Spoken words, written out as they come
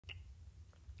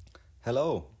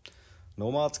Hello,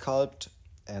 Nomad Sculpt,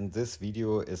 and this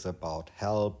video is about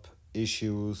help,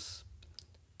 issues,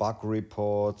 bug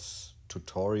reports,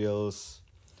 tutorials,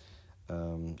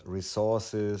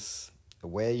 resources,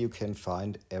 where you can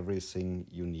find everything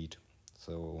you need.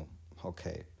 So,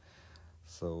 okay,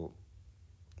 so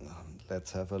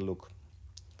let's have a look.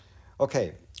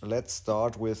 Okay, let's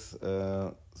start with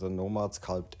the Nomad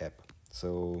Sculpt app.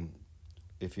 So,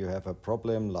 if you have a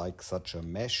problem like such a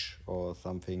mesh or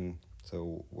something,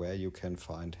 so where you can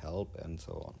find help and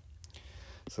so on.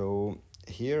 So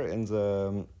here in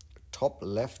the top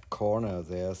left corner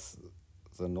there's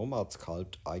the Nomad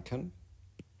Sculpt icon.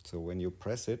 So when you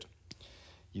press it,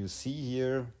 you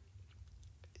see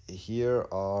here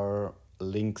are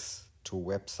links to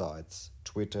websites,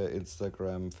 Twitter,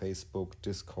 Instagram, Facebook,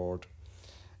 Discord,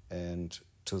 and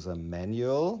to the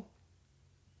manual,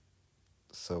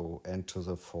 so, and to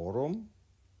the forum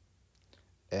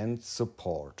and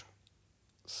support.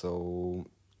 So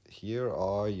here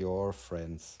are your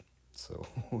friends. So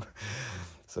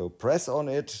so press on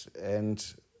it and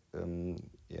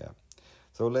yeah.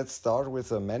 So let's start with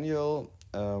the manual.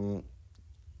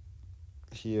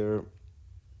 Here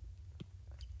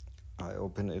I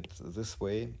open it this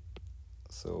way.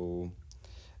 So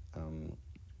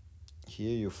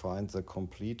here you find the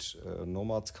complete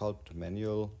Nomad Sculpt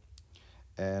manual,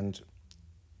 and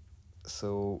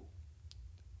so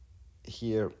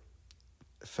here,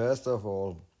 first of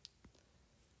all,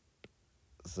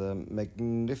 the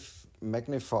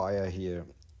magnifier here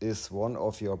is one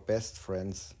of your best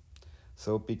friends.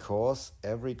 So because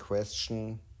every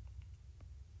question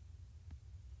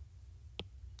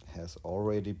has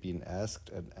already been asked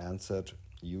and answered,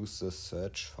 use the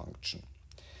search function.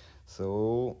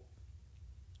 So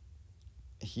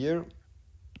here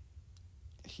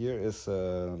is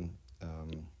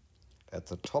at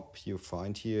the top you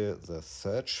find here the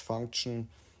search function,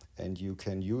 and you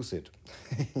can use it.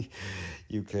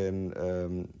 You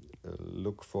can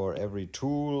look for every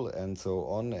tool and so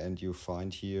on, and you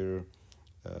find here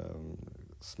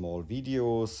small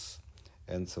videos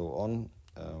and so on.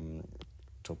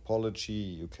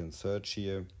 Topology, you can search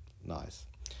here. Nice.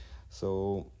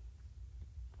 So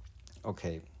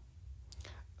okay,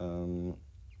 so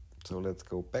let's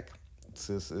go back.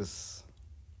 This is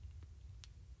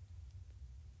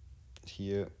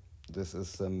here, this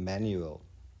is the manual.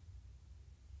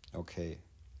 Okay,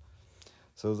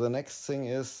 so the next thing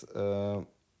is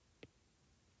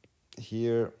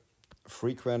here,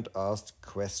 frequent asked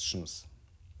questions.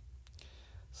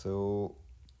 So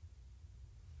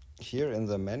here in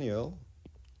the manual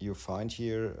you find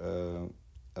here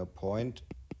a point,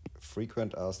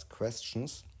 frequent asked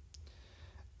questions,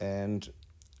 and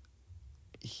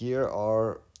here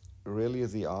are really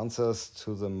the answers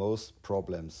to the most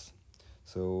problems.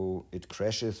 So it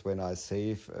crashes when I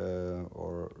save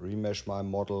or remesh my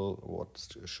model.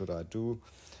 What should I do?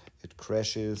 It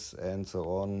crashes and so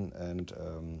on, and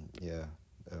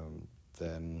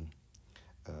then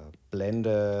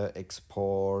Blender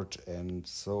export and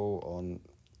so on.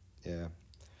 Yeah,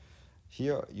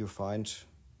 here you find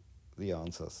the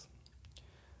answers.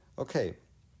 Okay,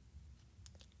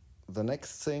 the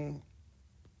next thing.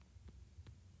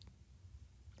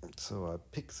 So I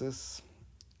pick this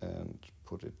and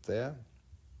put it there.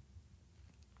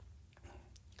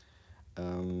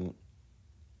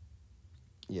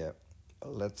 Yeah,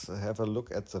 let's have a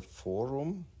look at the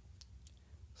forum.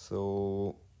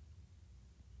 So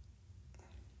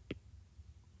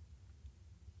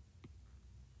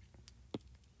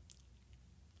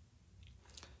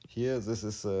here, this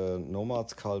is a Nomad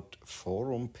Sculpt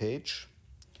forum page.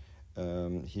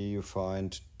 Here you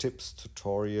find tips,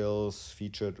 tutorials,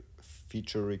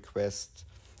 feature requests,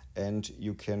 and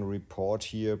you can report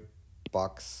here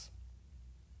bugs.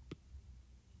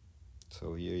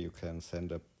 So here you can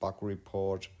send a bug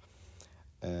report,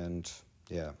 and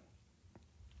yeah.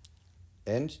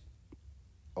 And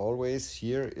always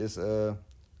here is a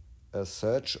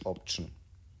search option.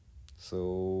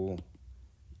 So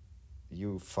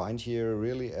you find here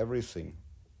really everything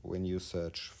when you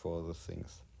search for the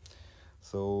things.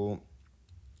 So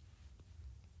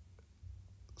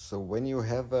when you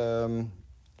have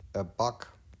a bug,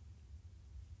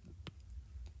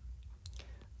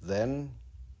 then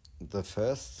the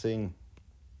first thing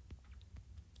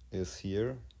is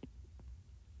here.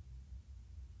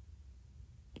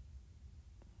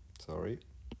 Sorry.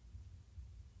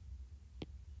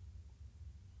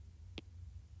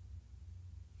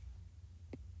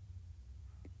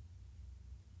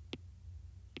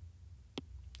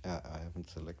 I haven't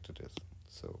selected it.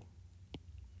 So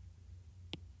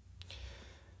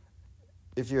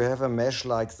if you have a mesh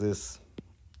like this,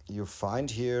 you find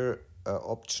here an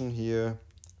option here,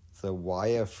 the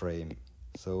wireframe.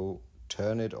 So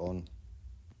turn it on.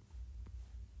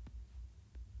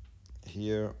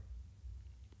 Here,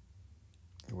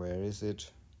 where is it?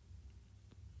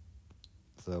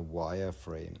 The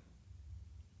wireframe.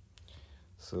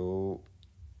 So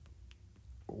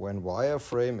when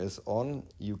wireframe is on,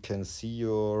 you can see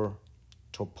your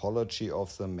topology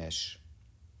of the mesh.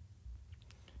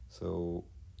 So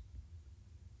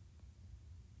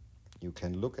you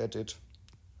can look at it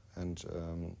and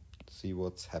see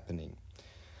what's happening.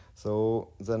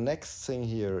 So the next thing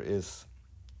here is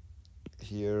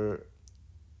here's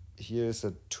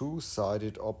a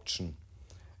two-sided option,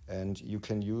 and you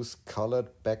can use colored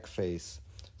backface.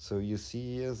 So you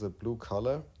see here the blue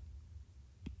color,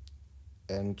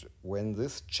 and when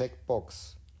this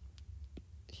checkbox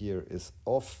here is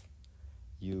off,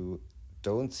 you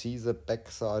don't see the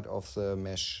backside of the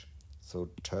mesh. So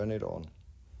turn it on.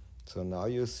 So now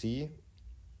you see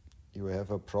you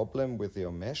have a problem with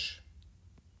your mesh.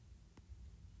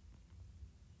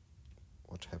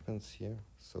 What happens here?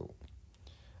 So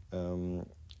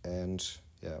and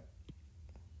yeah,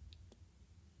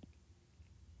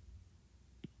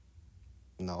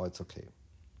 now it's okay.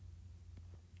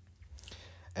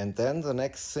 And then the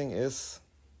next thing is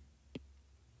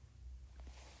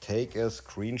take a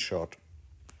screenshot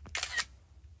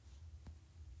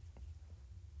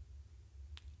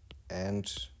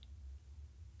and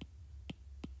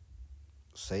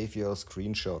save your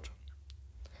screenshot.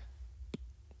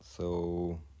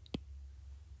 So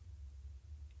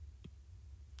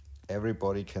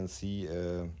everybody can see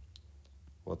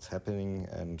what's happening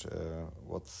and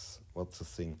what's the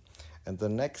thing. And the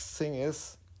next thing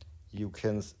is you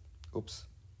can,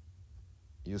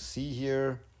 you see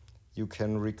here, you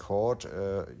can record,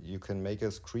 you can make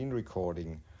a screen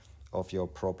recording of your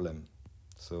problem.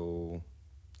 So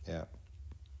yeah.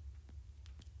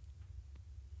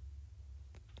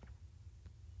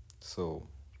 So,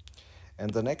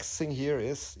 and the next thing here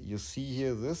is, you see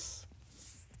here this,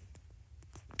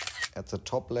 at the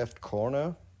top left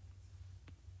corner,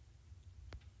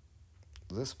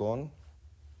 this one,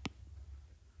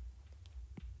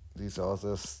 these are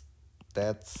the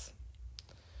stats,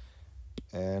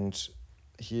 and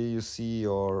here you see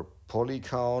your poly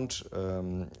count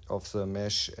of the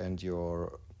mesh and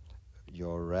your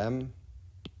RAM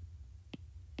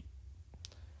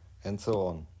and so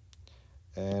on.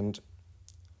 And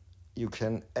you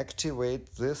can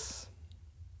activate this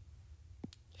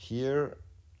here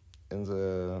in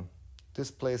the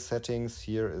display settings.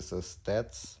 Here is the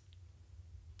stats.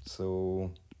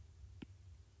 So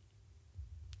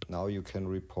now you can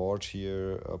report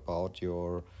here about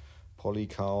your poly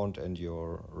count and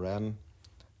your RAM,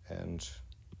 and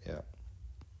yeah.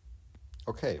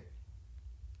 Okay.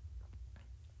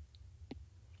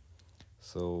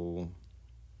 So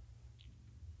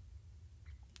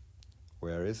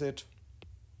where is it?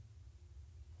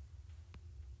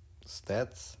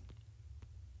 Stats.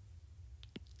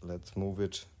 Let's move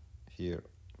it here.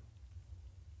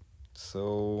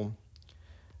 So,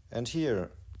 and here,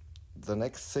 the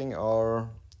next thing are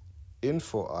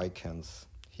info icons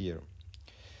here.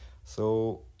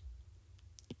 So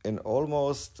in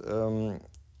almost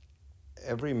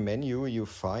every menu you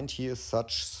find here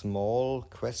such small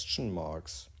question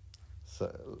marks,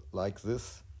 so, like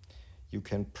this. You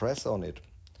can press on it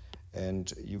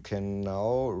and you can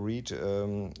now read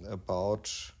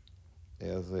about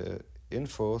the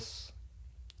infos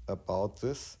about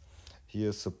this.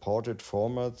 Here supported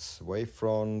formats,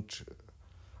 wavefront,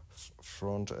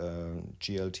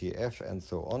 GLTF and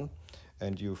so on.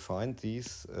 And you find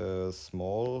these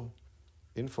small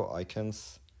info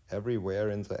icons everywhere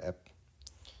in the app.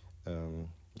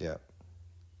 Yeah.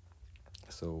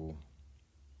 So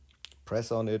press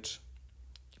on it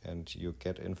and you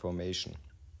get information.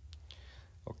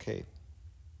 Okay,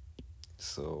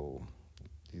 so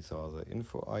these are the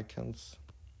info icons.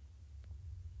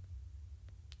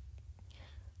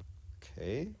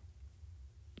 Okay,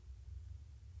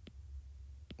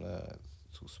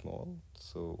 it's too small,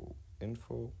 so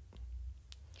info.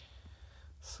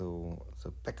 So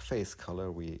the backface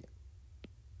color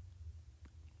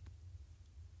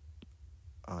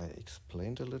I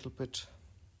explained a little bit.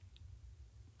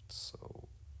 So,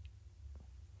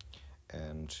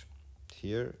 and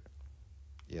here,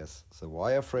 yes, the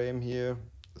wireframe here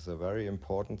is a very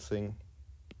important thing.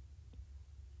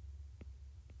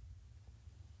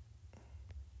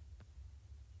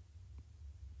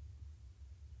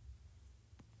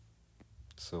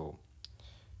 So,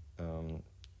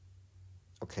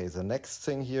 okay, the next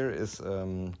thing here is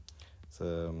the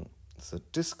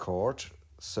Discord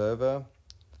server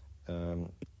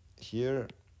Here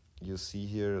you see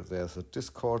here there's a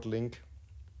Discord link.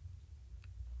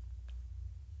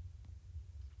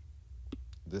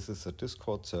 This is a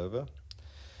Discord server,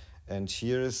 and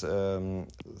here is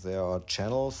there are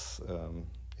channels.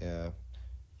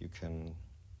 You can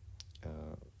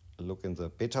look in the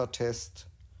beta test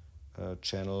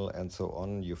channel and so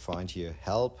on. You find here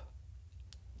help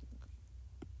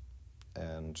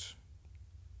and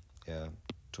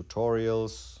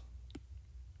tutorials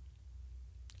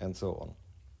and so on.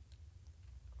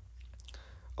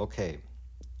 Okay,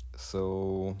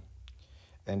 so,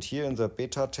 and here in the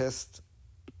beta test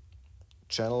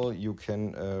channel you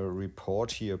can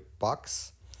report here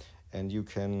bugs, and you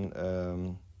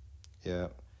can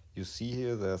you see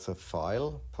here there's a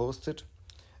file posted,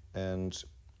 and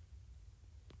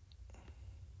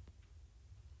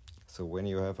so when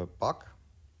you have a bug,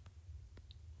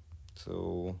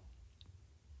 so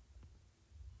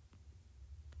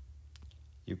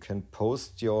you can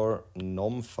post your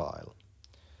nom file.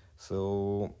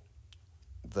 So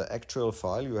the actual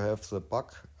file, you have the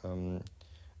bug,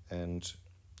 and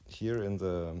here in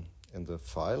the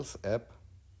files app,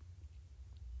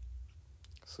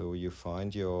 so you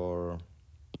find your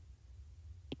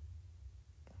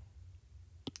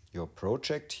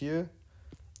project here,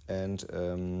 and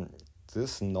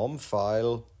this nom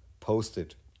file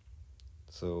posted.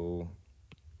 So,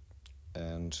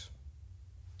 and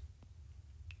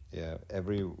yeah,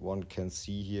 everyone can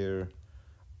see here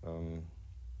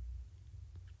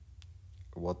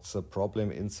what's the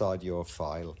problem inside your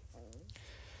file.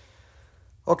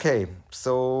 Okay,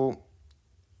 so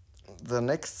the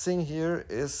next thing here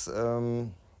is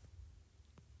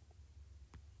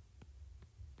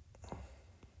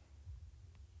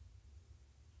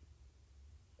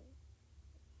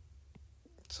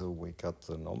so we got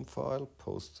the nom file,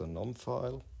 post the nom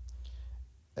file,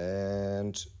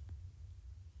 and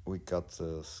we got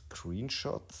the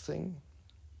screenshot thing.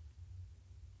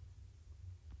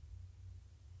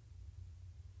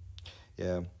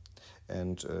 Yeah,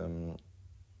 and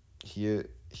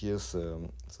here's the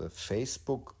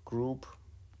Facebook group.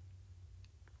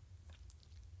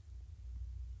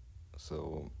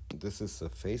 So this is the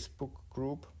Facebook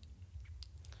group.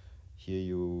 Here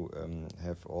you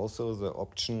have also the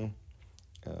option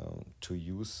to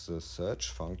use the search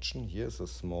function. Here's a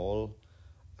small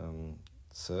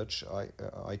search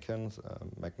icon,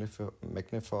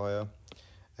 magnifier,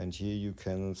 and here you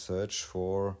can search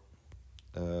for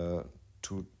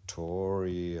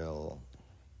tutorial.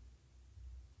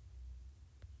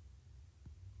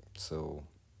 So,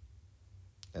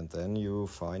 and then you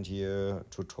find here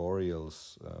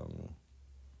tutorials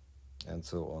and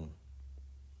so on.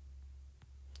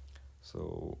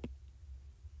 So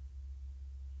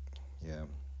yeah,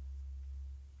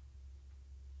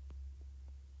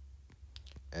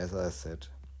 as I said,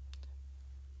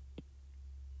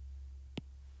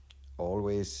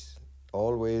 always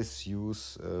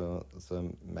use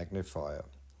the magnifier.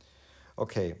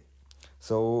 Okay,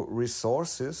 so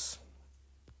resources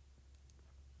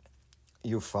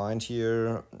you find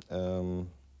here.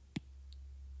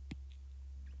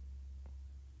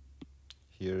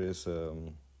 Here is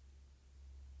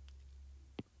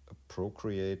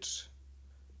Procreate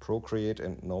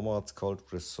and Nomad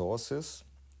Sculpt resources,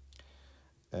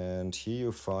 and here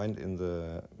you find in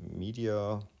the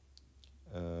media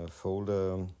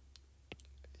folder,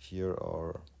 here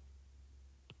are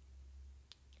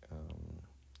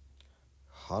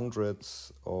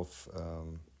hundreds of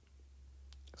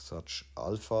such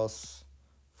alphas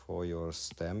for your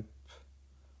stamp.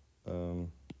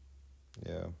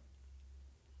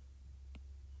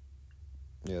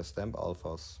 Stamp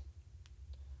alphas.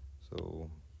 So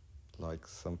like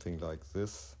something like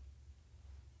this.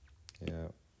 Yeah.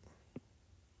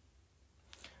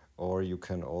 Or you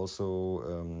can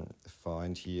also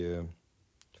find here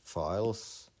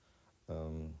files,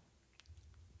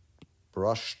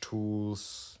 brush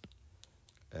tools,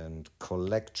 and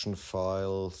collection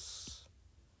files.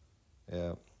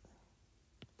 Yeah.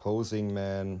 Posing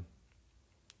man,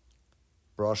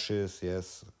 brushes,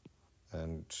 yes,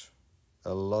 and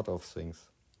a lot of things.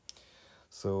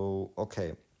 So,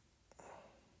 okay.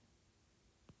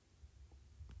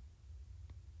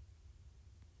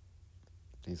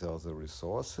 These are the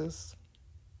resources.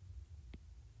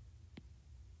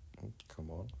 Come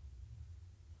on.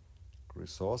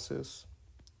 Resources.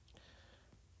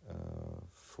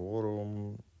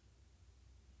 Forum.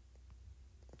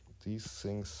 These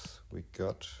things we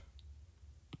got.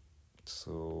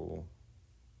 So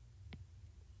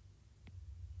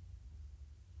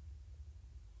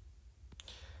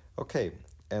okay,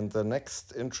 and the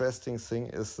next interesting thing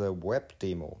is the web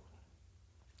demo.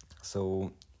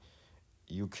 So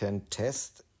you can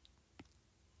test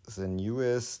the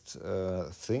newest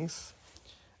things,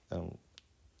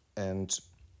 and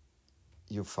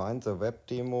you find the web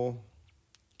demo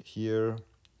here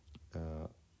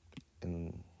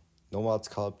in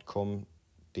nomadsculpt.com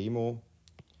demo.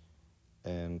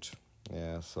 And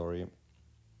yeah, sorry,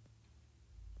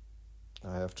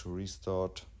 I have to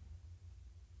restart.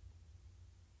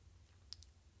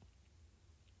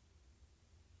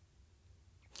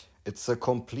 It's a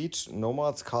complete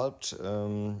Nomad Sculpt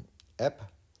app,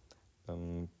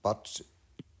 but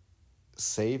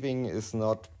saving is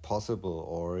not possible.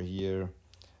 Or here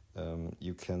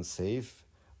you can save,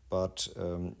 but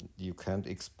you can't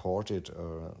export it.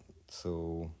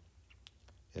 So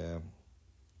yeah,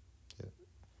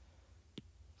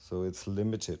 so it's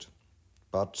limited.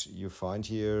 But you find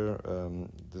here,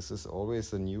 this is always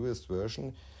the newest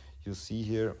version. You see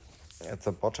here at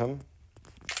the bottom.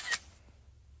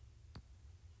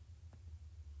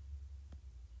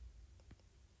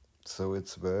 So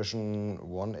it's version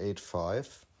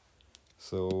 185.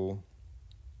 So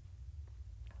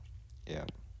yeah,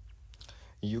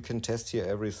 you can test here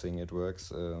everything. It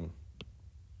works.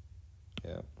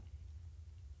 Yeah.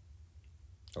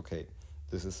 Okay,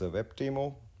 this is a web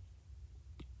demo.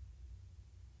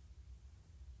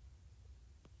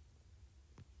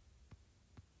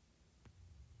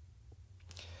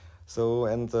 So,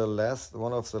 and the last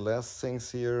one of the last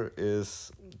things here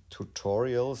is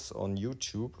tutorials on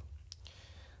YouTube.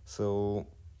 So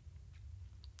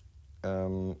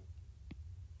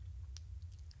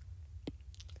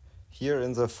here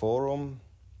in the forum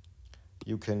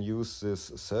you can use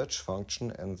this search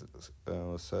function and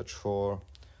search for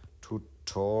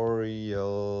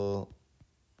tutorial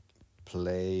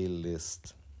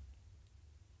playlist.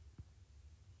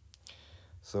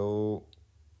 So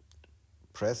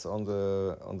press on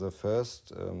the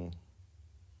first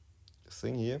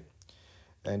thing here,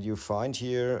 and you find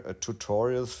here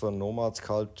tutorials for Nomad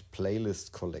Sculpt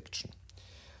playlist collection.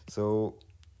 So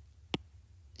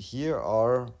here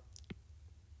are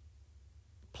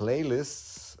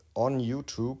playlists on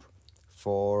YouTube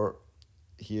for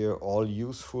here all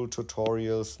useful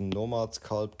tutorials, Nomad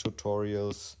Sculpt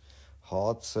tutorials,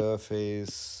 hard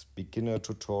surface, beginner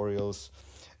tutorials,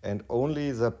 and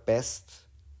only the best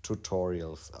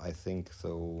tutorials, I think.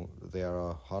 So there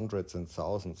are hundreds and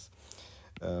thousands.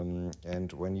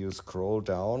 And when you scroll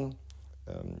down,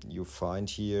 you find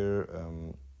here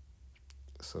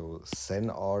so Zen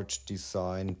Art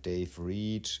Design, Dave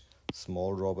Reed,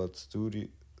 Small Robot Studio,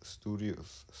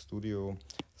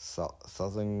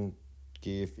 Southern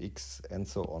GFX, and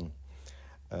so on.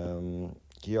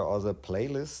 Here are the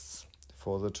playlists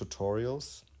for the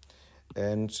tutorials,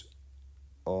 and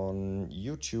on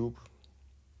YouTube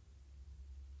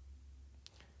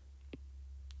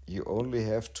you only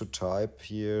have to type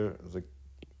here the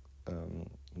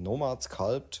Nomad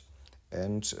Sculpt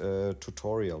and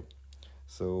tutorial.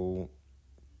 So,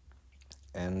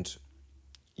 and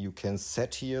you can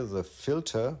set here the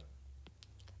filter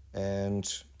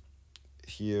and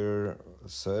here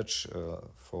search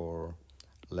for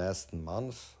last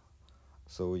month.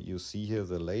 So you see here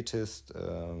the latest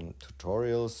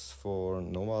tutorials for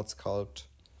Nomad Sculpt,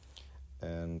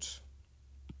 and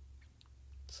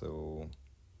so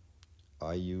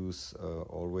I use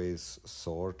always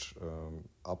sort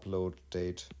upload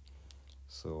date.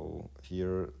 So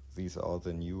here these are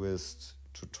the newest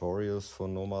tutorials for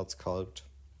Nomad Sculpt,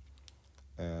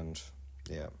 and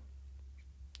yeah.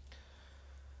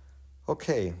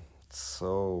 Okay,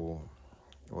 so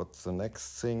what's the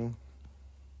next thing?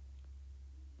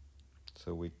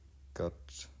 So we got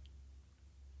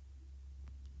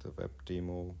the web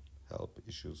demo, help,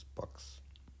 issues, bugs.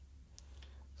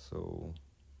 So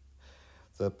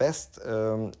the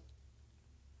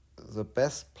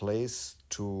best place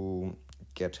to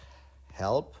get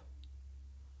help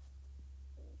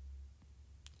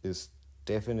is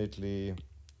definitely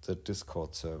the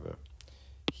Discord server.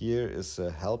 Here is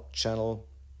a help channel,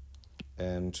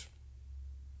 and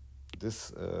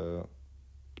this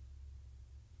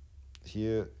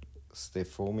here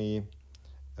Stefan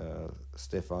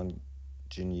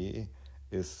Genier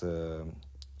is a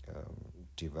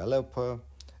developer,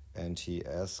 and he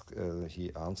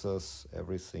answers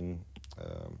everything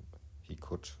he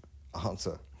could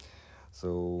answer.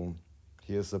 So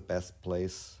here's the best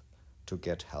place to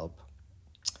get help.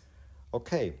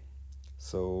 Okay,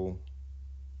 so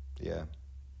yeah,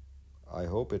 I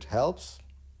hope it helps,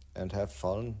 and have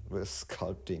fun with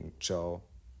sculpting. Ciao.